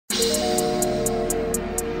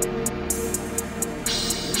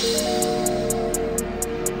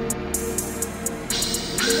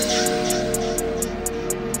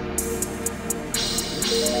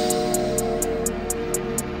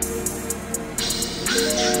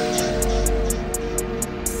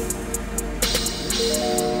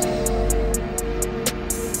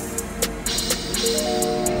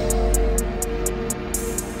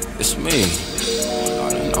It's me.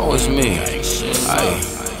 You know it's me.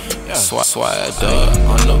 Swagged up,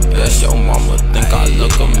 I'm the best. Yo mama think I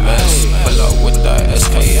look a mess. Pull up with the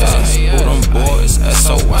SKS. Who them boys?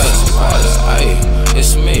 S.O.S. Ayy,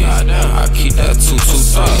 it's me. I keep that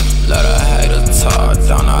 223. Let her hate the top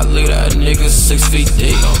down. I leave that nigga 6 feet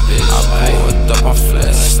deep. I pulled up, I'm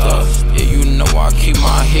flexed up. Yeah, you know I keep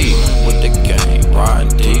my heat with the game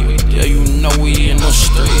riding deep. Yeah, you know we in the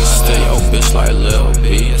streets. Stay your bitch like Lil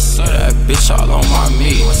B. Yeah, that bitch all on my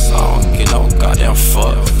meat. I don't get no goddamn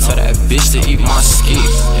fuck. Tell that bitch to eat my ski.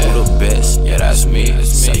 Who the best? Yeah, that's me.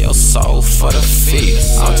 Sell your soul for the fee.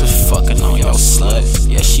 I'm just fucking on your slut.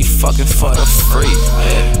 Yeah, she fucking for the free.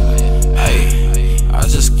 Hey, I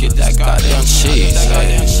just get that goddamn cheese.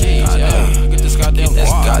 Get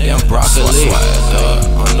that goddamn broccoli.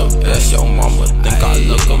 I'm the best. Yo mama think I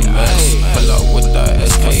look a mess. Pull up with the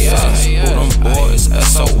SKS. Who them boys?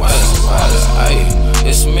 S.O.S. Ayy,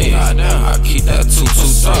 it's me. I keep that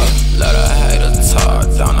 223. Let her hate the top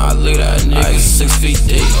down. I leave that nigga 6 feet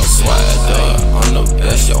deep. Swagged up, I'm the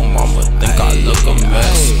best. Yo mama think I look a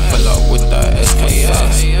mess. Pull up with the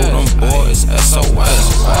SKS. Who them boys? S.O.S.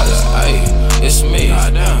 Ayy, it's me.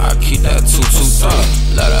 I keep that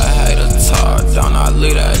 223. Let her hate the top down. I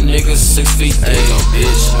leave that nigga 6 feet deep.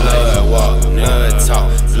 Bitch, blood walk, blood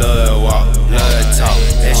talk, blood walk, blood talk.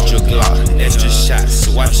 Extra Glock, extra shots.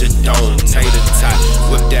 Watch your dome, tater tot.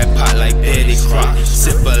 Whip that pot like Betty Crock.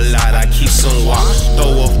 Sip a lot, I keep some walk.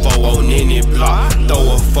 Throw a foe on any block.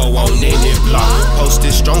 Throw a foe on any block.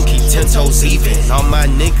 Posted strong, keep 10 toes even. All my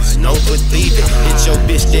niggas known for thieving. Hit your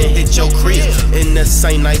bitch, then hit your crib. In the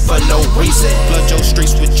same night for no reason. Flood your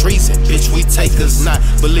streets with treason. Bitch, we takers, not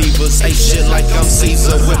believers. Hey shit like I'm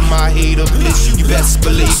Caesar with my heater, bitch. You best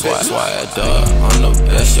believe it. Swagged up, I'm the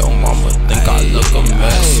best. Yo mama think I look a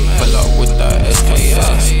mess. Pull up with the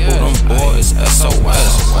SKS. Who them boys?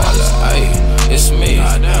 S.O.S. Ayy, it's me.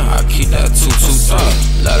 I keep that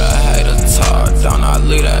 223. Let her hate the top down. I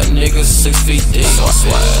leave that nigga 6 feet deep.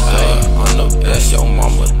 Swagged up, I'm the best. Yo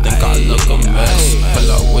mama think I look a mess.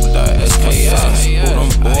 Pull up with the SKS. Who them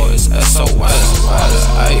boys? S.O.S.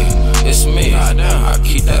 Ayy, it's me. I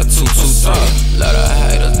keep that 223. Let her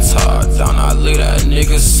hate the top down. I leave that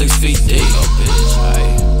nigga 6 feet deep.